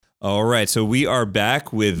All right, so we are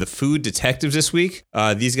back with the food detectives this week.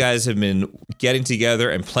 These guys have been getting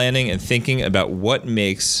together and planning and thinking about what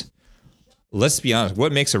makes, let's be honest,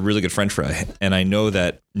 what makes a really good French fry. And I know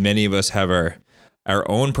that many of us have our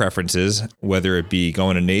own preferences, whether it be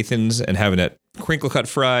going to Nathan's and having that crinkle cut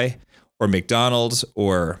fry, or McDonald's,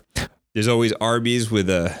 or there's always Arby's with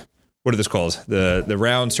what are those called? The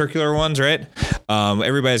round circular ones, right?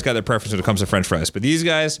 Everybody's got their preference when it comes to French fries. But these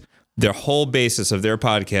guys, their whole basis of their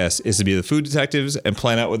podcast is to be the food detectives and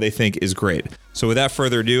plan out what they think is great. So without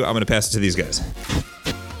further ado, I'm going to pass it to these guys.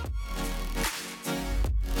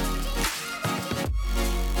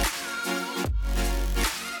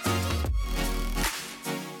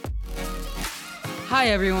 Hi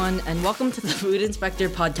everyone, and welcome to the Food Inspector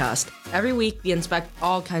Podcast. Every week we inspect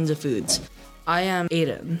all kinds of foods. I am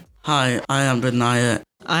Aaden. Hi, I am Benaiah.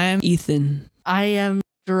 I am Ethan. I am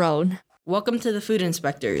Jeroen. Welcome to the Food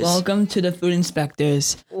Inspectors. Welcome to the Food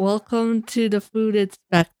Inspectors. Welcome to the Food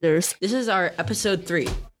Inspectors. This is our episode 3,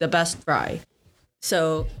 the best fry.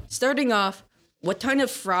 So, starting off, what kind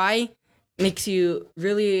of fry makes you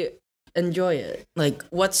really enjoy it? Like,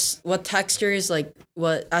 what textures, like,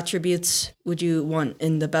 what attributes would you want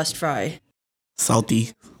in the best fry?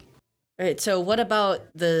 Salty. All right, so what about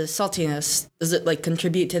the saltiness? Does it, like,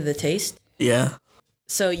 contribute to the taste? Yeah.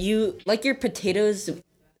 So you like your potatoes,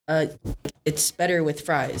 it's better with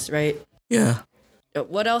fries, right? Yeah.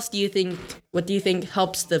 What else do you think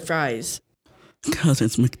helps the fries? Because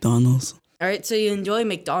it's McDonald's. All right, so you enjoy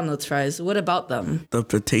McDonald's fries. What about them? The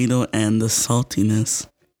potato and the saltiness.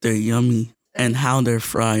 They're yummy. And how they're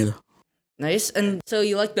fried. Nice. And so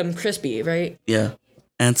you like them crispy, right? Yeah.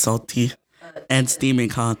 And salty. And steaming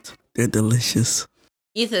hot. They're delicious.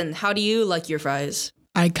 Ethan, how do you like your fries?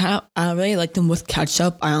 I really like them with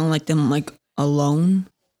ketchup. I don't like them like alone,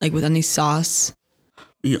 like with any sauce.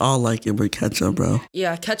 We all like it with ketchup, bro.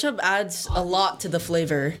 Yeah, ketchup adds a lot to the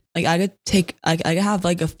flavor. Like I could have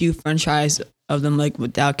like a few French fries of them like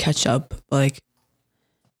without ketchup. Like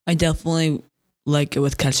I definitely like it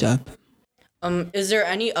with ketchup. Is there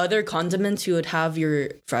any other condiments you would have your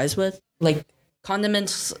fries with? Like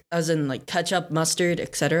condiments as in like ketchup, mustard,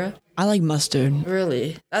 etc.? I like mustard.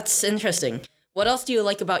 Really? That's interesting. What else do you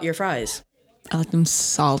like about your fries? I like them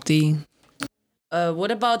salty. What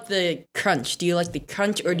about the crunch? Do you like the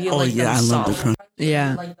crunch or do you like them I soft? love the crunch.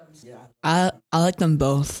 Yeah. I like them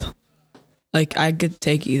both. Like I could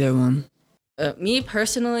take either one. Me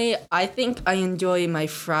personally, I think I enjoy my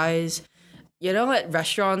fries. You know, at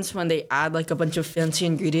restaurants when they add like a bunch of fancy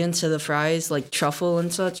ingredients to the fries, like truffle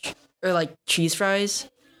and such, or like cheese fries.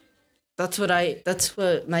 That's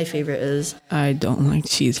what my favorite is. I don't like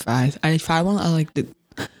cheese fries. I tried one.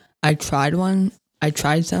 I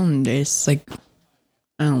tried some. They're just like,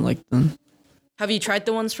 I don't like them. Have you tried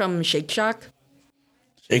the ones from Shake Shack?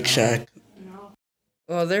 Shake Shack.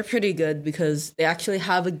 Well, they're pretty good because they actually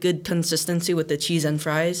have a good consistency with the cheese and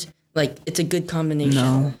fries. Like, it's a good combination.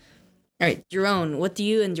 No. All right, Jeroen, what do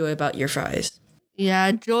you enjoy about your fries? Yeah, I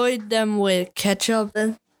enjoyed them with ketchup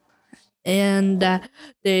and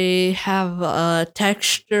they have a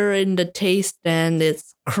texture in the taste and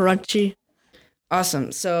it's crunchy.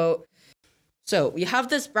 Awesome. So we have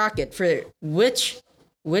this bracket for which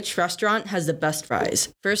restaurant has the best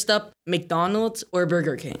fries. First up, McDonald's or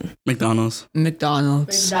Burger King? McDonald's.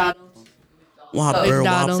 McDonald's. Whopper.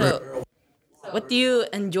 So, what do you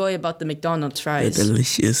enjoy about the McDonald's fries? They're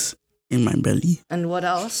delicious in my belly. And what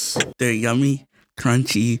else? They're yummy,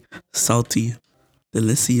 crunchy, salty,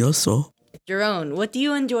 delicioso. Jeroen, what do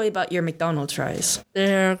you enjoy about your McDonald's fries?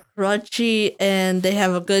 They're crunchy and they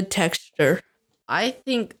have a good texture. I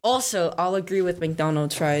think also I'll agree with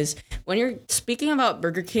McDonald's fries. When you're speaking about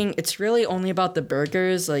Burger King, it's really only about the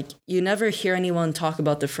burgers. Like, you never hear anyone talk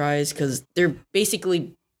about the fries because they're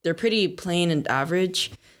pretty plain and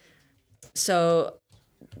average. So,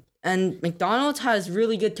 and McDonald's has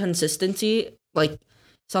really good consistency, like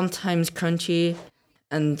sometimes crunchy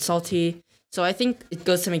and salty. So I think it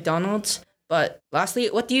goes to McDonald's. But lastly,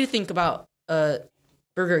 what do you think about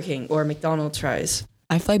Burger King or McDonald's fries?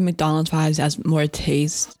 I feel like McDonald's fries has more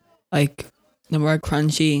taste, like they're more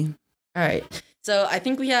crunchy. All right. So I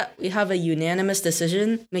think we have a unanimous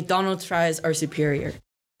decision. McDonald's fries are superior.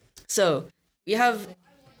 So we have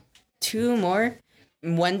two more.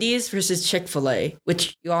 Wendy's versus Chick-fil-A,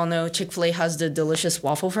 which you all know Chick-fil-A has the delicious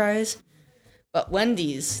waffle fries. But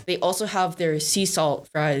Wendy's, they also have their sea salt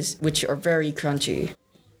fries, which are very crunchy.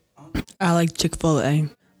 I like Chick-fil-A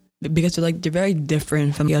because they're very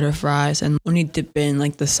different from the other fries, and when you dip in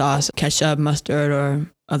like the sauce, ketchup, mustard, or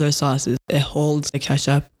other sauces, it holds the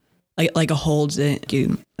ketchup, like it holds it.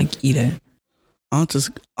 You like eat it.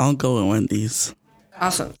 I'll go with Wendy's.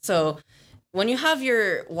 Awesome. So when you have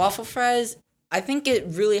your waffle fries, I think it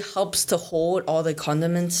really helps to hold all the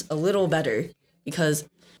condiments a little better because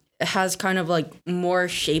it has kind of like more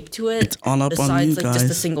shape to it. It's all up on besides you like just a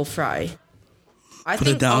guys. single fry. I Put it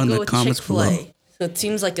think down I'll in go the with comments Chick-fil-A. below. So it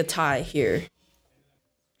seems like a tie here.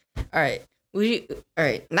 All right. All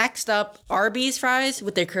right. Next up, Arby's fries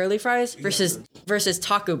with their curly fries versus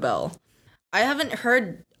Taco Bell. I haven't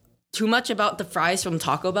heard too much about the fries from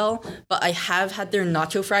Taco Bell, but I have had their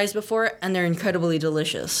nacho fries before, and they're incredibly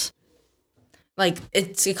delicious. Like,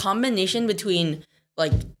 it's a combination between,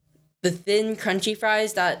 like, the thin, crunchy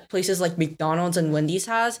fries that places like McDonald's and Wendy's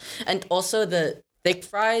has, and also the thick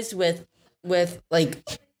fries with like,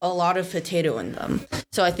 a lot of potato in them.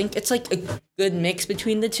 So I think it's, like, a good mix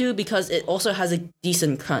between the two because it also has a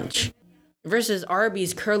decent crunch. Versus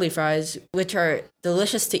Arby's curly fries, which are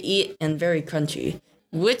delicious to eat and very crunchy.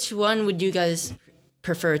 Which one would you guys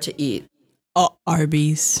prefer to eat? Oh,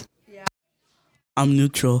 Arby's. I'm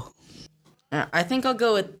neutral. I think I'll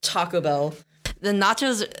go with Taco Bell. The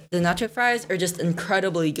nacho fries are just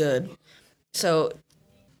incredibly good. So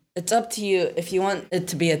it's up to you if you want it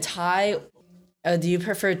to be a tie. Do you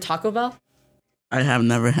prefer Taco Bell? I have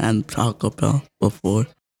never had Taco Bell before.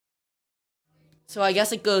 So I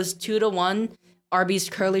guess it goes 2-1. Arby's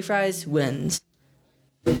curly fries wins.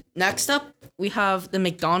 Next up, we have the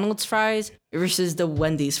McDonald's fries versus the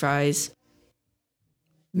Wendy's fries.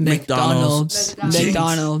 McDonald's.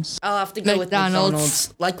 McDonald's. I'll have to go with McDonald's.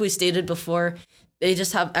 McDonald's. Like we stated before, they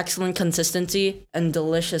just have excellent consistency and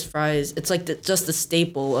delicious fries. It's like just the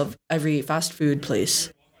staple of every fast food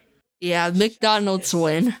place. Yeah, McDonald's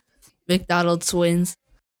win. McDonald's wins.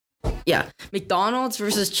 Yeah, McDonald's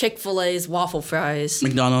versus Chick-fil-A's waffle fries.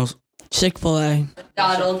 McDonald's. Chick-fil-A.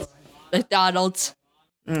 McDonald's.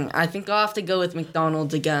 I think I'll have to go with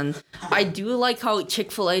McDonald's again. I do like how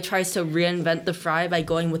Chick-fil-A tries to reinvent the fry by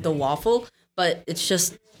going with the waffle, but it's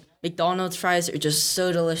just McDonald's fries are just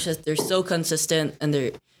so delicious. They're so consistent and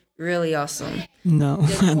they're really awesome. No,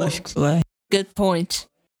 I love Chick-fil-A. Good point.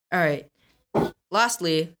 All right.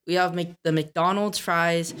 Lastly, we have the McDonald's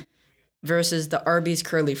fries versus the Arby's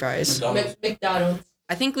curly fries. McDonald's.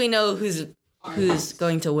 I think we know who's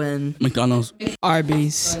going to win McDonald's.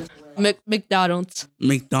 Arby's. McDonald's.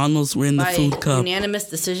 McDonald's win the by food cup. unanimous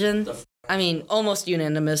decision. I mean, almost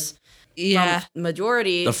unanimous. Yeah.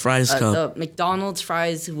 Majority. The fries cup. The McDonald's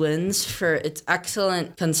fries wins for its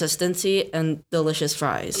excellent consistency and delicious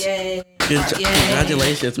fries.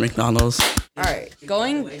 Congratulations, McDonald's. All right,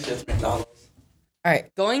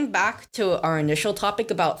 going back to our initial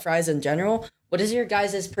topic about fries in general. What is your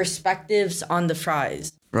guys' perspectives on the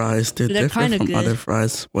fries? Fries, they're They're different kinda from good. other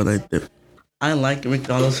fries. I like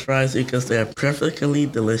McDonald's fries because they are perfectly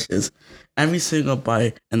delicious. Every single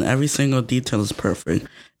bite and every single detail is perfect.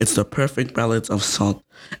 It's the perfect balance of salt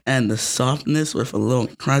and the softness with a little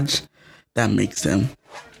crunch that makes them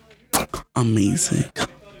amazing.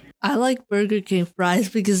 I like Burger King fries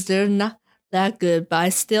because they're not that good, but I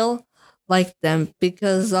still like them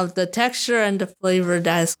because of the texture and the flavor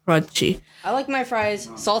that is crunchy. I like my fries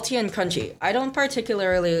salty and crunchy. I don't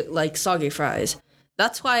particularly like soggy fries.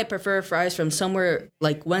 That's why I prefer fries from somewhere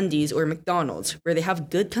like Wendy's or McDonald's, where they have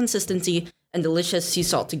good consistency and delicious sea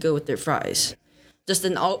salt to go with their fries. Just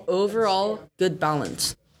an overall good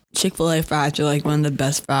balance. Chick-fil-A fries are like one of the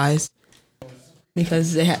best fries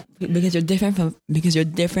because you're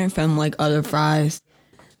different from like other fries.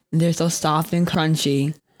 They're so soft and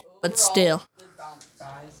crunchy, But still,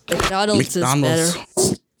 McDonald's is better.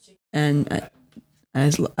 and I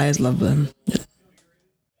just love them.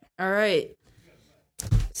 All right.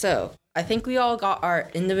 So I think we all got our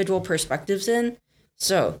individual perspectives in.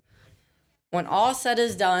 So when all said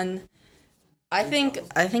is done, I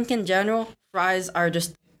think in general, fries are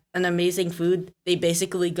just an amazing food. They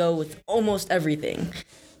basically go with almost everything.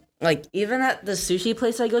 Like even at the sushi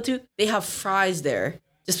place I go to, they have fries there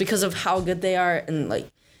just because of how good they are and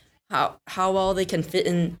like how well they can fit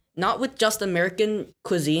in, not with just American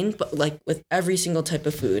cuisine, but like with every single type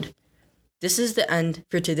of food. This is the end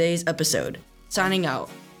for today's episode. Signing out.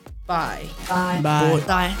 Bye. Bye. Bye.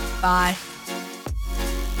 Bye. Bye.